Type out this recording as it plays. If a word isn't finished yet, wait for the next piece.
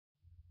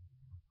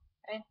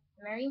And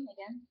Mary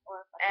again,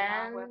 or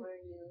Fatima, whoever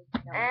you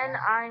know. And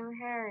I'm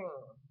Herring.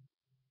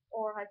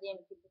 Or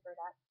Hazim if you prefer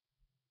that.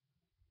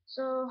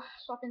 So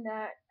swapping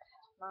that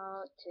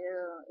mode to,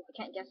 if you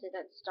can't guess it,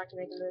 that's start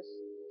Irregulars.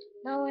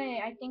 No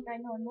way, I think I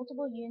know a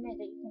notable unit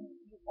that you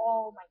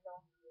all might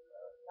know.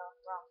 No,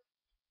 wrong.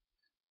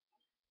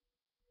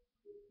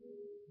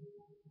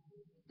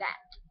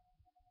 That.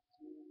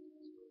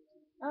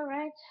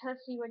 Alright,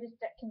 let's see where this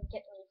deck can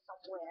get me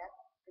somewhere.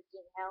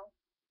 Freaking hell.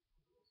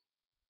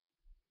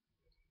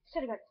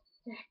 Should have got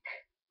this deck.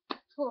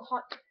 Full of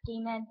hot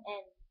gay men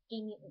and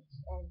gay mutants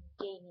and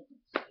gay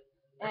mutants.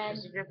 And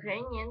This is your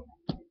opinion.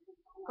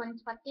 according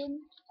to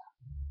Paladin,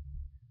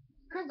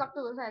 Chris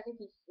Doctor looks like as if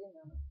he's in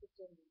a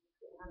freaking,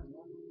 I don't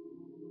know,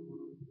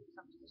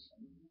 some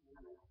position. I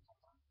don't know.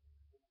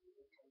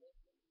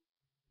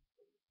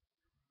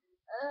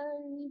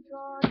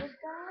 Draw this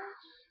guy.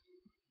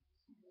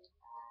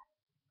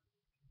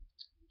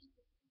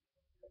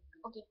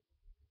 Okay.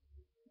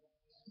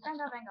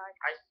 Vanguard.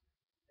 I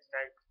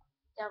start.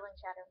 Delving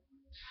Shadow.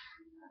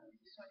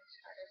 This one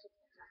started.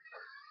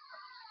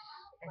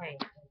 Hey,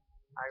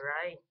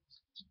 alright.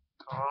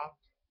 Call.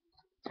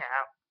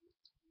 Tap.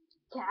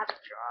 Tap.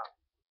 Drop.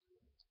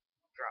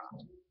 Drop.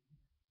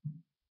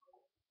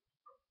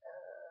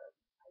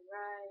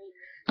 Alright.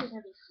 Here's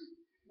gonna be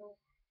no.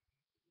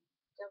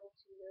 Double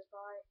to your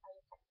guard. I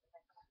attack the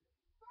Vanguard.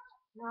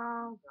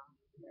 No.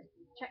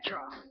 Check.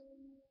 Draw.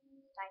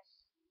 Nice.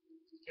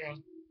 Okay.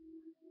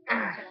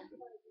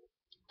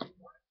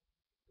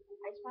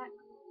 Ice pack.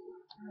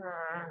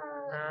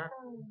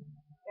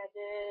 Got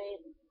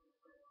it.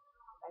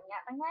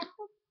 Banyak.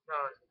 No,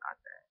 it's not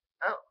that.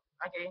 Oh,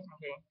 okay.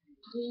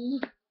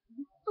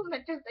 So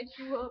much as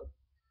sexual.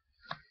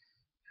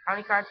 How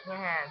many cards in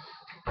your hand?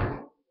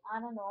 I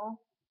don't know.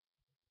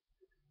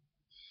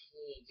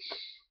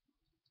 Sheesh.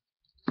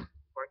 14.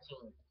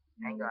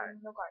 Vanguard.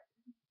 No guard.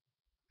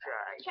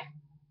 Try. Check.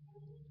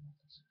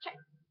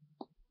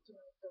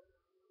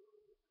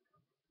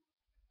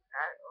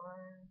 That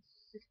was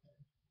 16.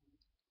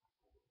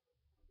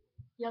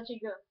 You'll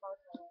trigger.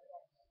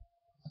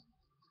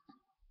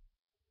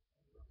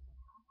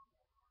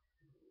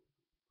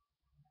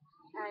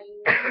 I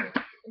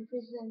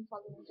imprison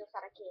following the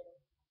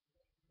Sarakiri.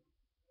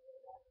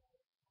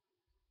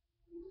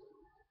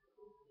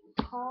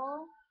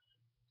 Call.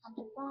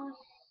 Pass.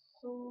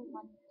 So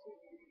 1, 2,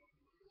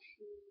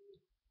 3.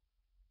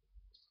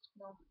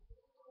 No.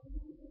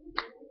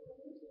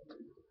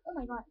 Oh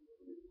my god.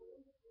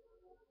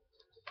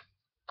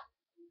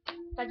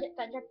 Tak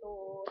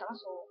jatuh. Tak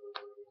masuk.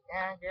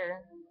 Yeah, good.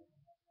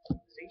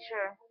 So you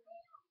sure?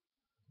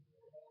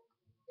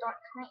 Dark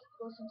Knight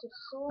goes into the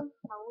soul.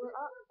 Power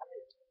up.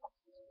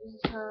 This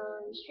is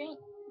her restraint.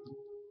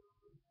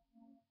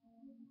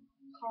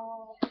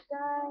 Call this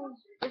guy.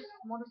 This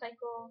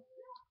motorcycle.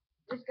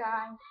 This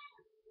guy.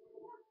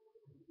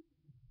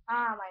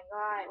 Ah my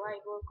god. Why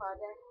go call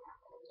that?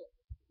 Okay.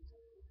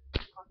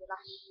 Call the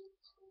lash.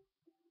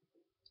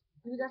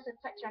 Do that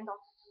attack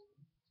Randolph.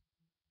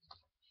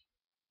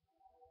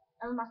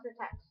 Master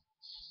attack.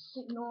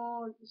 Shit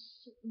no.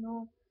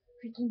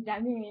 Freaking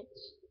damage.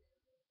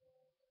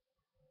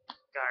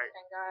 Guard.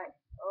 Vanguard.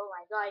 Oh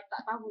my god,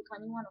 tak tahu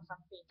 21 or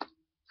something.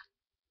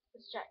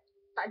 Let's check.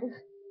 Tak ada.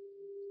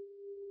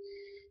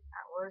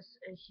 That was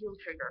a heal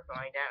trigger for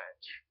my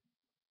damage.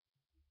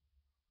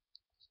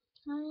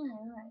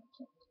 Alright.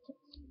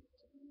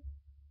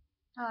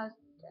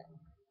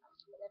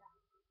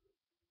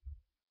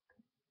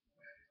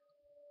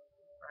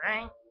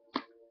 Alright.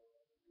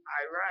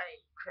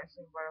 Alright.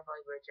 Crimson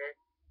Butterfly Bridget.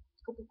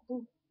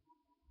 Kupu.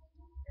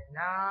 And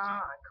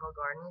now I call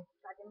Garden.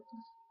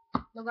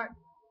 No guard.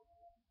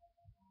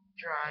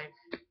 Drive.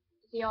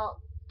 Seal.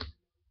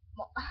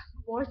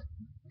 Fourth.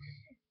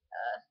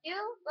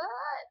 Still,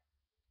 but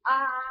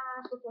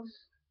so close.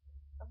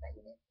 Okay,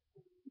 unit.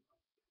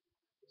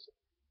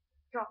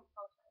 Draw.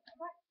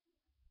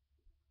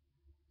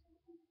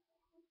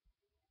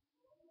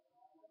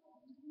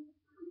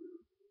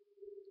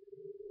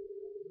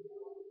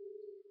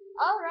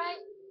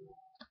 Alright.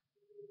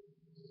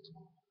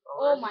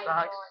 Oh my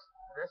god.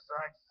 This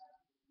sucks.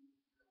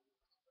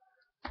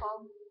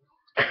 Fall.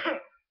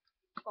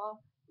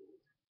 Fall.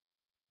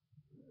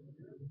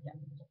 Yeah.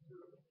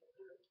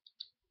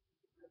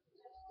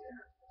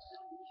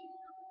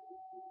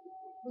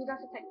 We got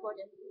to attack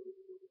Gordon.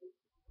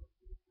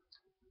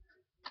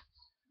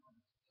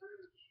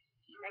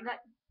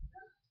 Vanguard.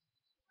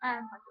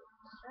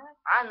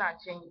 I'm not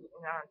taking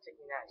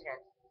that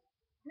chance.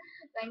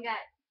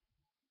 Vanguard.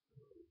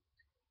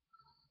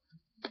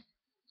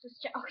 Just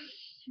check. Oh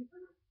shoot.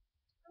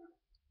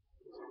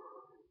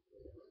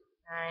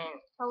 Alright.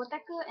 Power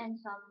attacker and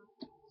some.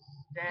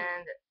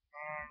 Stand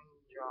and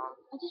draw.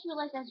 I just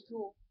realized that's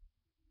Jewel.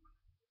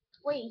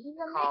 Wait, he's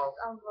a mix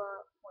of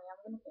wait,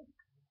 I'm gonna think.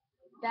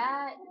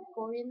 That,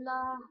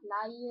 gorilla,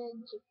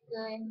 lion,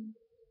 chicken.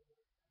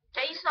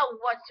 Okay,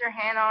 so what's your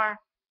hand are?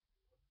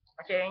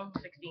 Okay,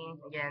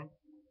 16 again.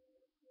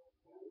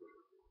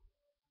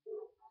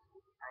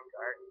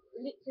 Vanguard.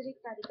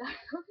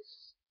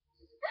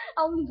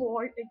 I'm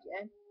bored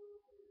again.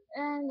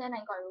 And then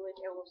I got a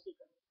rich arrow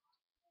seeker.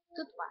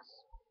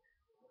 Toothpaste.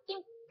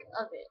 Think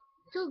of it.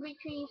 2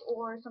 victories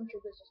or some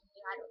sugars or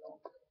something, I don't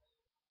know.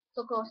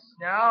 So close.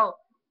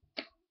 No.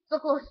 So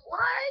close.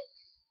 What?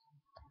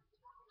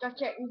 Just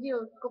check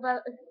review. Go back.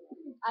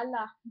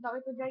 Allah, tak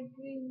boleh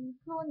dragon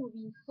clone will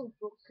be so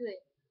broken.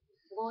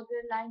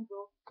 Borderline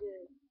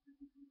broken.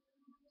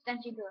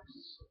 Stand trigger.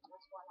 That's 1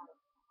 out of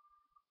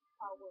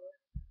power.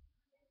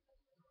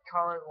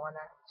 Call it 1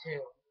 out of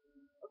 2.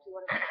 Okay,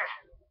 whatever.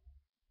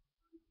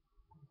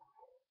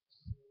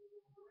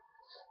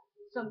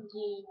 Some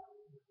gay.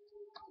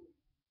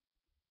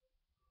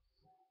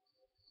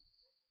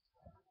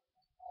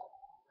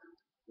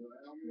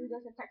 Who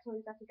does attack so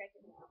he's after dragon?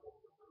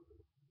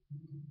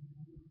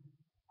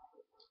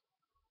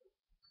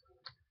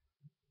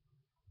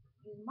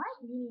 You might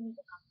really need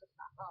to counter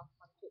stuff. Oh,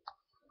 okay.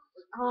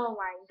 Oh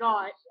my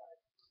god.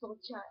 So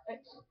chat.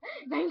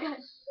 Vanguard.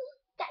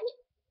 Dang it.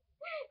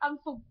 I'm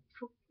so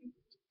broken.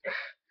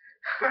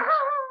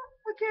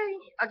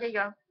 Okay,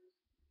 go.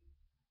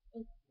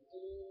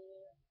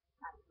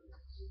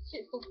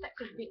 Shit, so stacked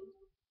so big.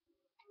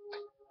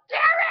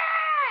 Damn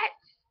it!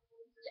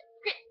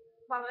 Crit!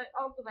 Power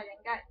all to my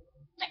Vanguard.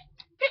 Check!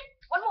 Crit!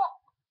 1 more!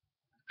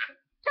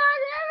 God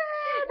damn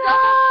it! No!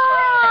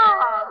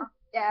 No!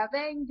 Yeah,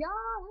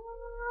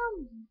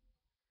 Vanguard!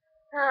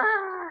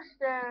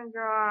 Stand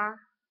draw.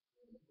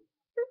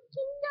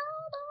 Freaking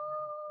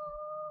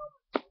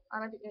double!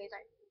 I'm gonna take the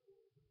side.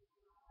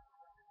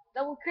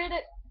 Double crit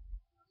it!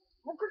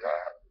 Double crit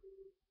it!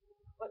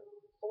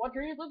 What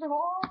 3 is it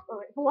hard? Oh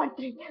wait,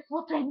 420,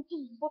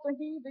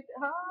 420, big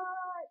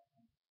hard!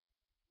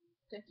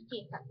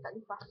 20k, tak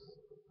lupa.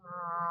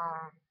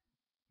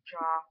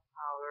 Draw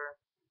power.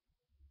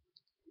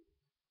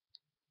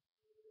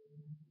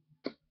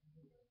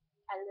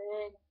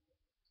 Paladin.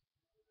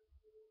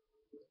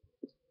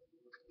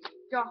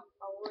 Draw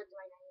power to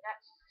my 9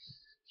 guts.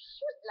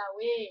 Shoot lah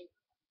wey!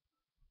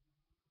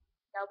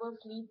 Double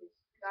sleeve is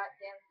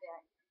goddamn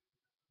bad.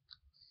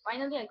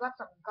 Finally I got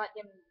some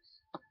goddamn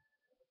moves.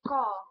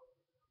 Call.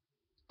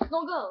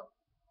 Snow girl!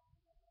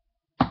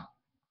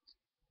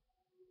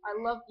 I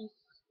love these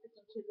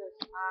freaking killers.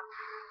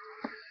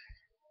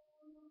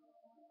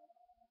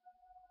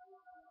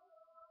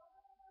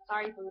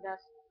 Sorry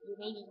Buddhas, you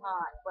may be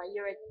hot, but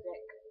you're a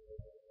dick.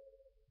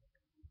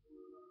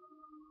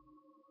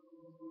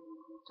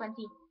 20.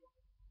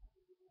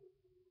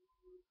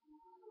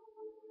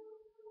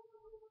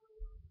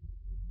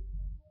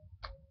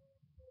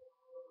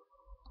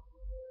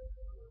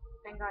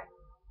 Vanguard.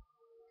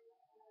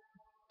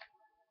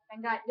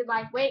 Vanguard,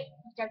 goodbye. Wait,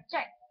 check.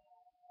 Check.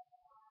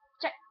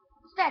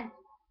 Stand.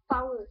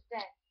 Power,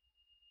 stand.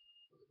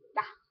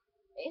 Dah.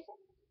 Is it?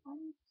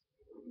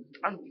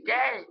 I'm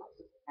dead.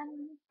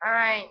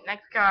 Alright,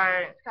 next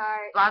card.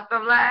 Card. Lots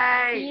of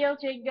light. Steel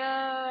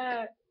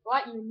trigger.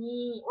 What you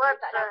need? What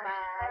Tak the dapat.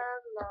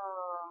 hell?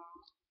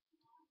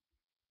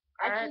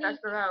 Alright, Actually, that's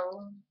the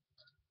low.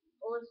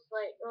 I was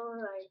like, oh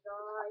my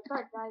god, I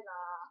thought die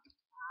lah.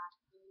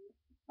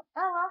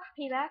 Oh well,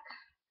 payback.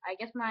 I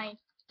guess my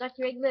Dutch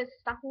regulars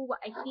tahu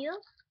what I feel.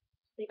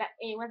 Payback.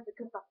 Hey, what's the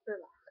good doctor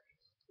lah?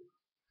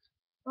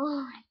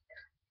 Oh my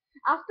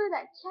god. After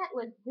that chat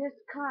was this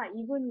card,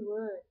 even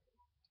worse.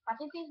 I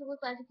think he's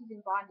supposed to he's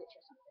in bondage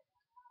or something.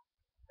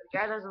 The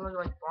guy doesn't look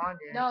like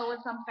bondage. No, it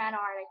was some fan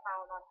art I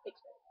found on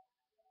TikTok.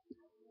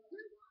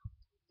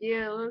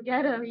 Dude, look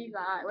at him, he's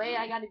wait,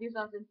 I gotta do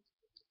something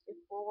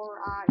before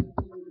I do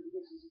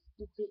this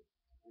stupid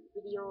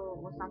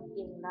video or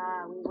something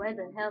lah. Wait, where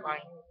the hell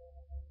Fine.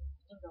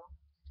 go?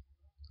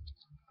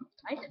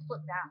 I should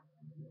put down.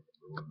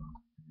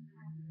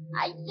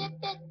 I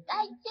did it!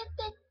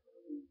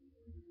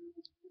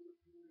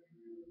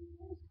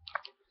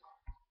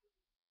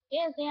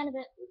 Here's the end of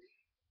it.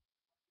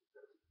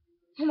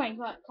 Oh my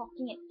god,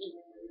 talking at 8.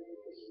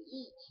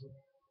 Eat.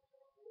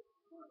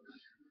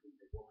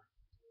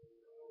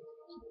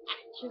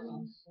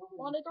 Actually,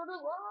 wanted to do.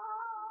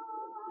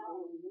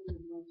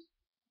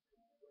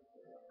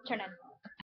 Turn on.